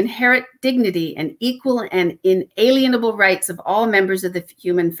recognizes the inherent dignity and equal and inalienable rights of all members of the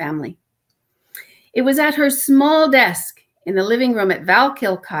human family. It was at her small desk in the living room at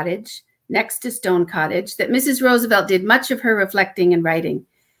Val-Kill Cottage, next to Stone Cottage, that Mrs. Roosevelt did much of her reflecting and writing,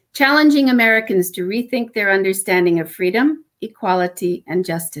 challenging Americans to rethink their understanding of freedom, equality, and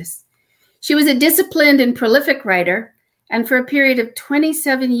justice. She was a disciplined and prolific writer, and for a period of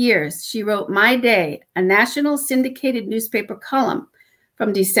 27 years, she wrote My Day, a national syndicated newspaper column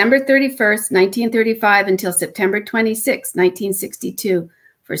from December 31st, 1935 until September 26, 1962,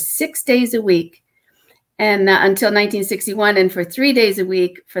 for 6 days a week, and until 1961, and for 3 days a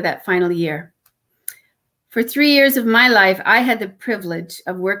week for that final year. For 3 years of my life, I had the privilege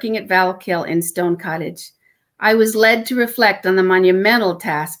of working at Val-Kill in Stone Cottage. I was led to reflect on the monumental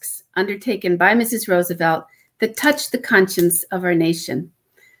tasks undertaken by Mrs. Roosevelt that touched the conscience of our nation.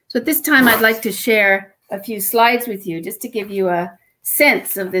 So at this time, I'd like to share a few slides with you just to give you a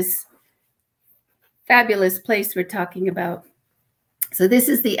sense of this fabulous place we're talking about. So this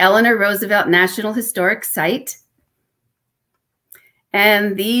is the Eleanor Roosevelt National Historic Site.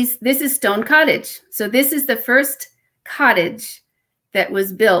 And this is Stone Cottage. So this is the first cottage that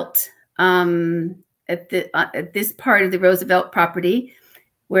was built at this part of the Roosevelt property,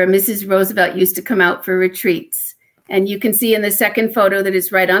 where Mrs. Roosevelt used to come out for retreats. And you can see in the second photo that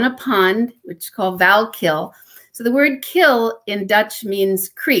it's right on a pond, which is called Val-Kill. So the word kill in Dutch means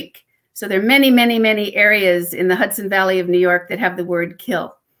creek. So there are many, many, many areas in the Hudson Valley of New York that have the word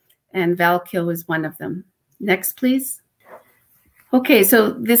kill. And Val-Kill was one of them. Next, please. Okay,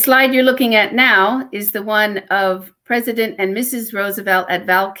 so the slide you're looking at now is the one of President and Mrs. Roosevelt at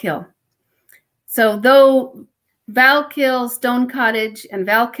Val-Kill. So though Val-Kill Stone Cottage and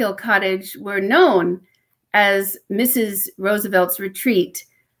Val-Kill Cottage were known as Mrs. Roosevelt's retreat,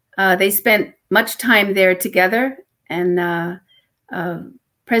 they spent much time there together, and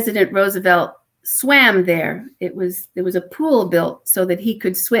President Roosevelt swam there. There was a pool built so that he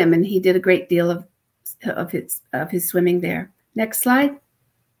could swim, and he did a great deal of his swimming there. Next slide.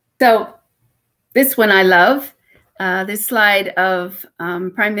 So this one I love, this slide of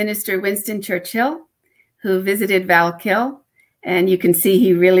Prime Minister Winston Churchill, who visited Val-Kill, and you can see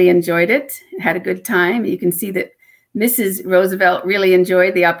he really enjoyed it, had a good time. You can see that Mrs. Roosevelt really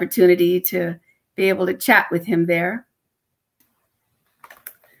enjoyed the opportunity to be able to chat with him there.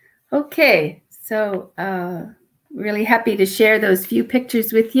 Okay, so really happy to share those few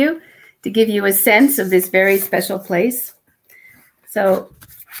pictures with you to give you a sense of this very special place. So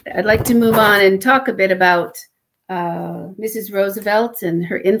I'd like to move on and talk a bit about Mrs. Roosevelt and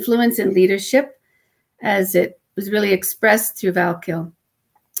her influence and leadership as it was really expressed through Val-Kill.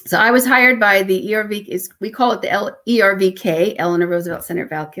 So I was hired by the ERV, we call it the ERVK, Eleanor Roosevelt Center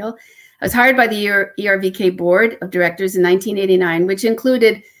Val-Kill. I was hired by the ERVK Board of Directors in 1989, which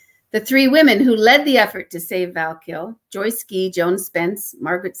included the three women who led the effort to save Val-Kill: Joyce Gee, Joan Spence,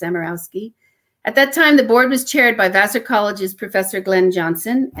 Margaret Zamorowski. At that time, the board was chaired by Vassar College's Professor Glenn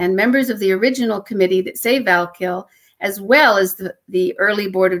Johnson, and members of the original committee that saved Val-Kill, as well as the early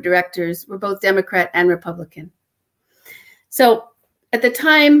board of directors, were both Democrat and Republican. So at the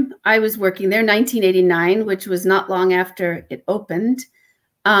time I was working there, 1989, which was not long after it opened,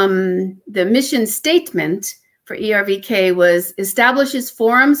 the mission statement for ERVK was establishes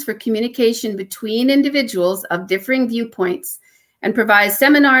forums for communication between individuals of differing viewpoints and provides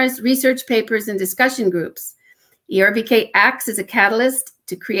seminars, research papers, and discussion groups. ERVK acts as a catalyst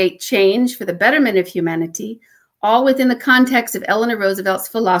to create change for the betterment of humanity, all within the context of Eleanor Roosevelt's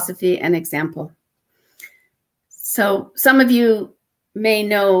philosophy and example. So some of you may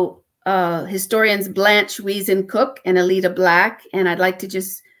know historians Blanche Wiesen-Cook and Alida Black, and I'd like to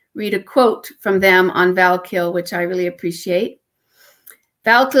just read a quote from them on Val-Kill, which I really appreciate.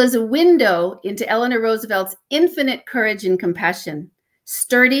 Val-Kill is a window into Eleanor Roosevelt's infinite courage and compassion,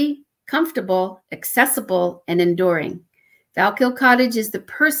 sturdy, comfortable, accessible, and enduring. Val-Kill Cottage is the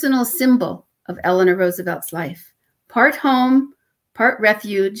personal symbol of Eleanor Roosevelt's life. Part home, part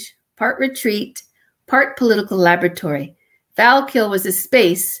refuge, part retreat, part political laboratory. Val-Kill was a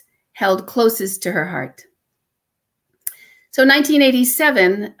space held closest to her heart. So in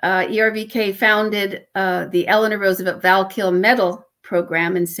 1987, ERVK founded the Eleanor Roosevelt Val-Kill Medal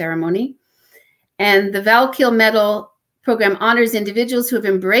Program and Ceremony. And the Val-Kill Medal Program honors individuals who have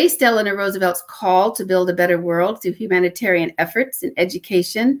embraced Eleanor Roosevelt's call to build a better world through humanitarian efforts in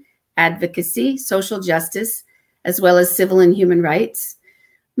education, advocacy, social justice, as well as civil and human rights.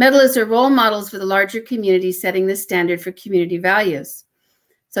 Medalists are role models for the larger community, setting the standard for community values.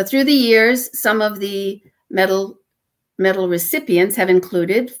 So through the years, some of the medal recipients have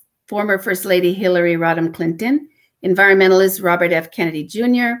included former First Lady Hillary Rodham Clinton, environmentalist Robert F. Kennedy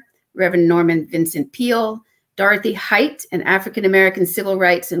Jr., Reverend Norman Vincent Peale, Dorothy Height, an African-American civil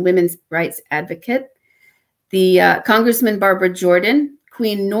rights and women's rights advocate, the Congressman Barbara Jordan,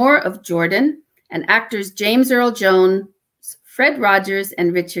 Queen Noor of Jordan, and actors James Earl Jones, Fred Rogers,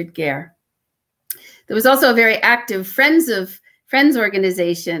 and Richard Gere. There was also a very active Friends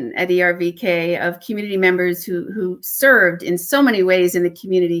organization at ERVK of community members who served in so many ways in the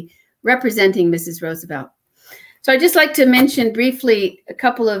community representing Mrs. Roosevelt. So I'd just like to mention briefly a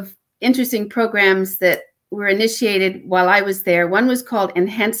couple of interesting programs that were initiated while I was there. One was called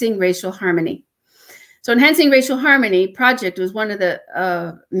Enhancing Racial Harmony. So Enhancing Racial Harmony project was one of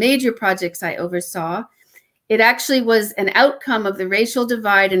the major projects I oversaw. It actually was an outcome of the racial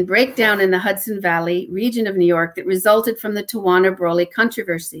divide and breakdown in the Hudson Valley region of New York that resulted from the Tawana-Brawley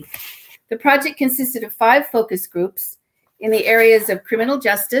controversy. The project consisted of 5 focus groups in the areas of criminal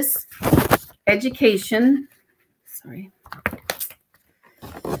justice, education,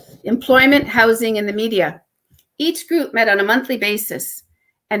 employment, housing, and the media. Each group met on a monthly basis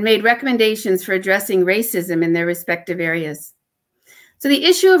and made recommendations for addressing racism in their respective areas. So the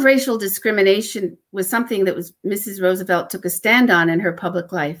issue of racial discrimination was something that Mrs. Roosevelt took a stand on in her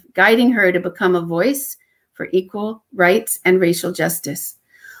public life, guiding her to become a voice for equal rights and racial justice.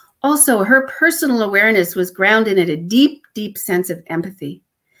 Also, her personal awareness was grounded in a deep, deep sense of empathy.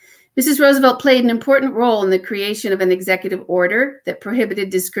 Mrs. Roosevelt played an important role in the creation of an executive order that prohibited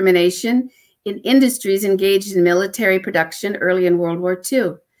discrimination in industries engaged in military production early in World War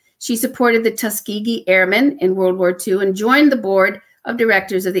II. She supported the Tuskegee Airmen in World War II and joined the board of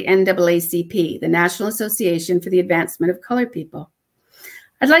directors of the NAACP, the National Association for the Advancement of Colored People.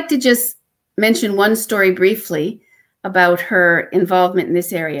 I'd like to just mention one story briefly about her involvement in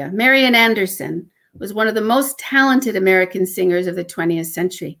this area. Marian Anderson was one of the most talented American singers of the 20th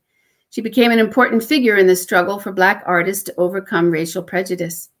century. She became an important figure in the struggle for Black artists to overcome racial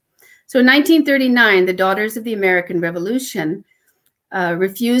prejudice. So in 1939, the Daughters of the American Revolution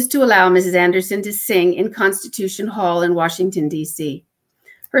refused to allow Mrs. Anderson to sing in Constitution Hall in Washington, D.C.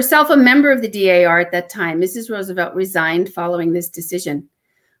 Herself a member of the DAR at that time, Mrs. Roosevelt resigned following this decision.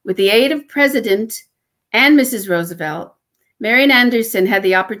 With the aid of President and Mrs. Roosevelt, Marian Anderson had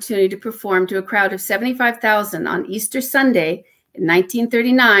the opportunity to perform to a crowd of 75,000 on Easter Sunday in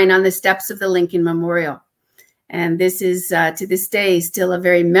 1939 on the steps of the Lincoln Memorial. And this is, to this day, still a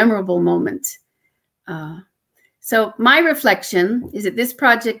very memorable moment. So my reflection is that this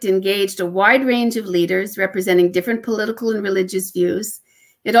project engaged a wide range of leaders representing different political and religious views.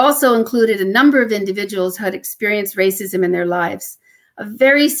 It also included a number of individuals who had experienced racism in their lives. A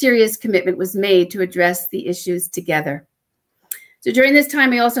very serious commitment was made to address the issues together. So during this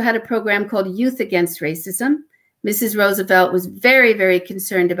time, we also had a program called Youth Against Racism. Mrs. Roosevelt was very, very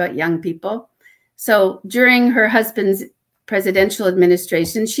concerned about young people. So during her husband's presidential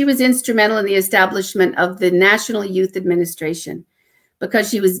administration, she was instrumental in the establishment of the National Youth Administration because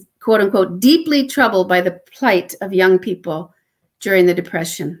she was, quote unquote, deeply troubled by the plight of young people during the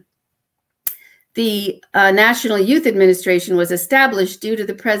Depression. The National Youth Administration was established due to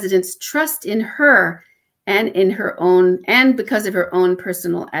the president's trust in her and because of her own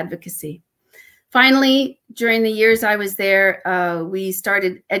personal advocacy. Finally, during the years I was there, we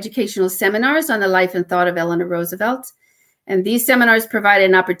started educational seminars on the life and thought of Eleanor Roosevelt. And these seminars provided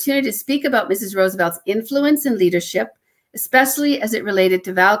an opportunity to speak about Mrs. Roosevelt's influence and leadership, especially as it related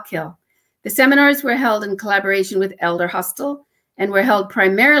to Val-Kill. The seminars were held in collaboration with Elder Hostel and were held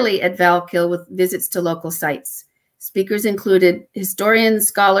primarily at Val-Kill with visits to local sites. Speakers included historians,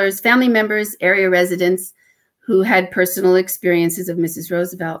 scholars, family members, area residents who had personal experiences of Mrs.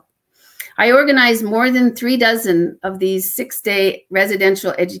 Roosevelt. I organized more than 36 of these 6-day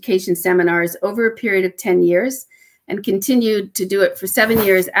residential education seminars over a period of 10 years and continued to do it for 7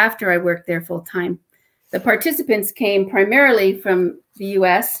 years after I worked there full time. The participants came primarily from the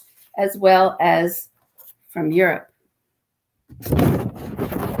US as well as from Europe.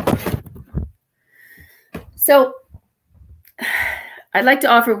 So I'd like to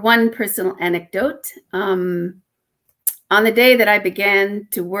offer one personal anecdote. On the day that I began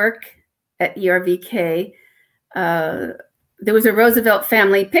to work at ERVK, there was a Roosevelt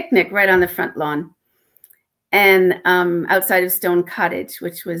family picnic right on the front lawn and outside of Stone Cottage,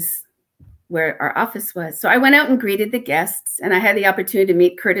 which was where our office was. So I went out and greeted the guests, and I had the opportunity to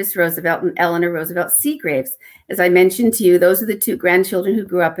meet Curtis Roosevelt and Eleanor Roosevelt Seagraves. As I mentioned to you, those are the two grandchildren who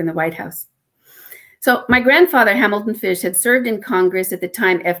grew up in the White House. So my grandfather, Hamilton Fish, had served in Congress at the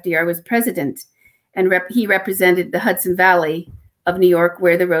time FDR was president, and he represented the Hudson Valley of New York,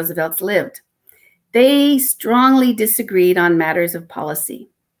 where the Roosevelts lived. They strongly disagreed on matters of policy,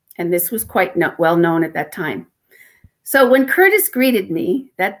 and this was quite well known at that time. So when Curtis greeted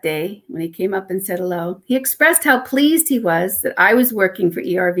me that day, when he came up and said hello, he expressed how pleased he was that I was working for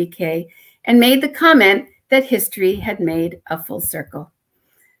ERVK and made the comment that history had made a full circle.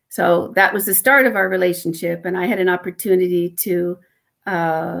 So that was the start of our relationship, and I had an opportunity to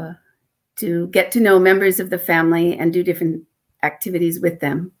get to know members of the family and do different activities with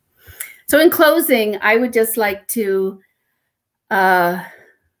them. So in closing, I would just like to draw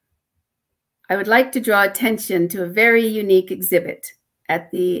attention to a very unique exhibit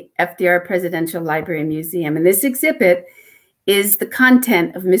at the FDR Presidential Library Museum. And this exhibit is the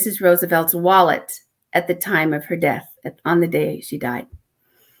content of Mrs. Roosevelt's wallet at the time of her death, on the day she died.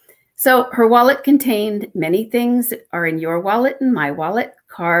 So her wallet contained many things that are in your wallet and my wallet: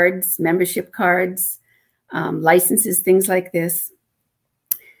 cards, membership cards, licenses, things like this.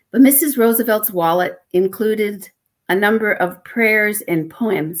 But Mrs. Roosevelt's wallet included a number of prayers and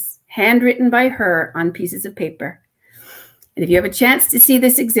poems handwritten by her on pieces of paper. And if you have a chance to see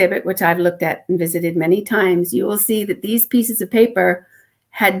this exhibit, which I've looked at and visited many times, you will see that these pieces of paper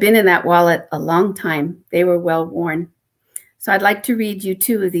had been in that wallet a long time. They were well worn. So I'd like to read you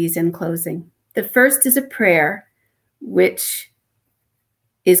two of these in closing. The first is a prayer, which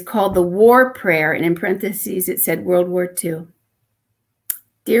is called the War Prayer, and in parentheses it said World War II.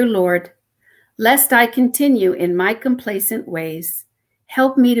 Dear Lord, lest I continue in my complacent ways,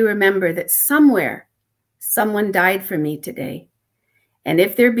 help me to remember that somewhere someone died for me today. And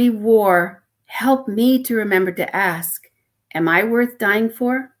if there be war, help me to remember to ask, am I worth dying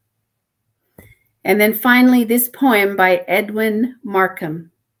for? And then finally, this poem by Edwin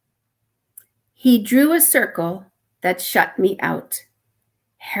Markham. He drew a circle that shut me out.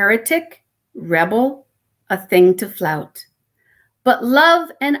 Heretic, rebel, a thing to flout. But love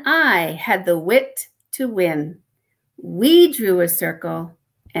and I had the wit to win. We drew a circle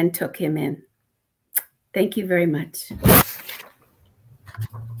and took him in. Thank you very much.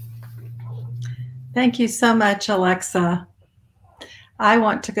 Thank you so much, Alexa. I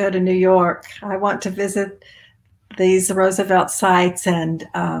want to go to New York. I want to visit these Roosevelt sites, and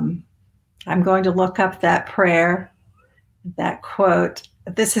I'm going to look up that prayer, that quote.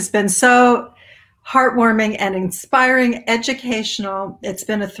 This has been so heartwarming and inspiring, educational. It's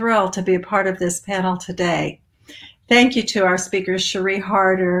been a thrill to be a part of this panel today. Thank you to our speakers, Cherie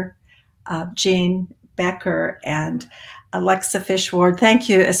Harder, Jean Becker, and Alexa Fish-Ward. Thank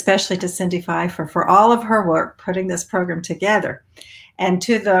you especially to Cindy Pfeiffer for all of her work putting this program together. And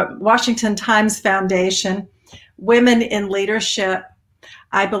to the Washington Times Foundation, Women in Leadership,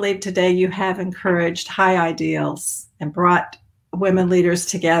 I believe today you have encouraged high ideals and brought women leaders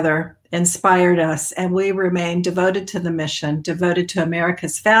together, inspired us, and we remain devoted to the mission, devoted to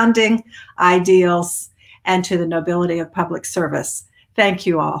America's founding ideals, and to the nobility of public service. Thank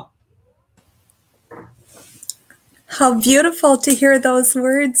you all. How beautiful to hear those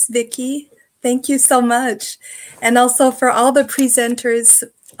words, Vicki. Thank you so much. And also for all the presenters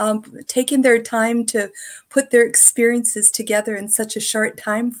taking their time to put their experiences together in such a short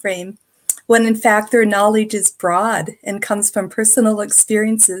time frame, when in fact their knowledge is broad and comes from personal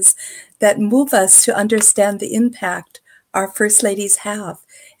experiences that move us to understand the impact our First Ladies have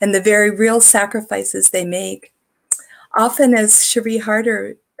and the very real sacrifices they make. Often, as Cherie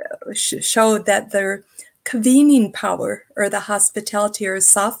Harder showed, that their convening power or the hospitality or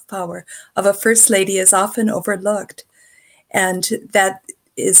soft power of a First Lady is often overlooked. And that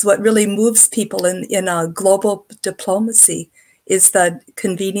is what really moves people in a global diplomacy, is the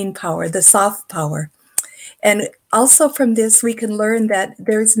convening power, the soft power. And also from this, we can learn that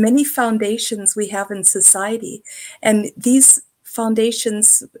there's many foundations we have in society. And these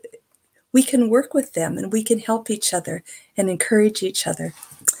foundations, we can work with them and we can help each other and encourage each other.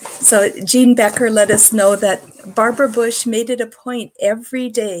 So Jean Becker let us know that Barbara Bush made it a point every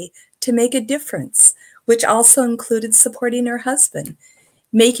day to make a difference, which also included supporting her husband.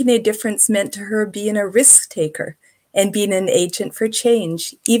 Making a difference meant to her being a risk taker and being an agent for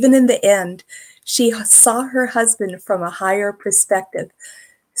change. Even in the end, she saw her husband from a higher perspective,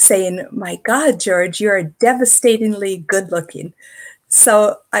 saying, "My God, George, you're devastatingly good looking."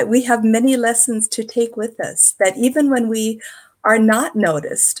 So we have many lessons to take with us, that even when we are not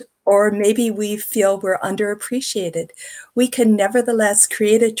noticed, or maybe we feel we're underappreciated, we can nevertheless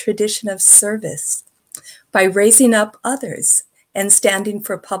create a tradition of service by raising up others and standing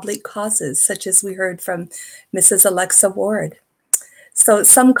for public causes, such as we heard from Mrs. Alexa Ward. So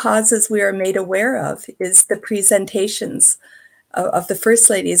some causes we are made aware of is the presentations of the First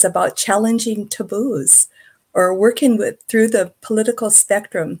Ladies about challenging taboos or working through the political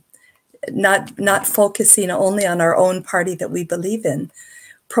spectrum, not focusing only on our own party that we believe in,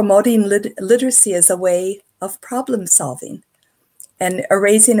 promoting literacy as a way of problem solving, and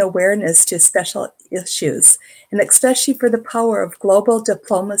raising awareness to special issues, and especially for the power of global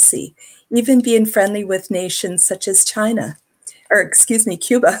diplomacy, even being friendly with nations such as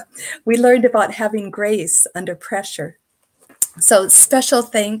Cuba. We learned about having grace under pressure. So special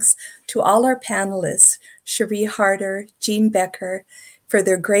thanks to all our panelists, Cherie Harder, Jean Becker, for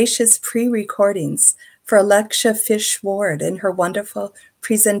their gracious pre-recordings, for Alexa Fish-Ward and her wonderful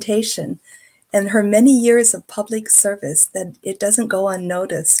presentation, and her many years of public service that it doesn't go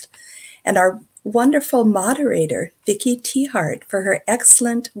unnoticed, and our wonderful moderator, Vicki Tiahrt, for her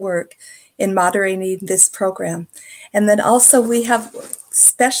excellent work in moderating this program. And then also we have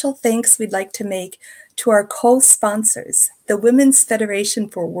special thanks we'd like to make to our co-sponsors, the Women's Federation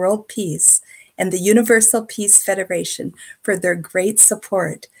for World Peace and the Universal Peace Federation, for their great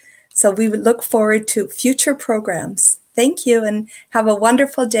support. So we would look forward to future programs. Thank you, and have a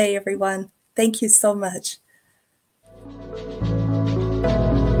wonderful day, everyone. Thank you so much.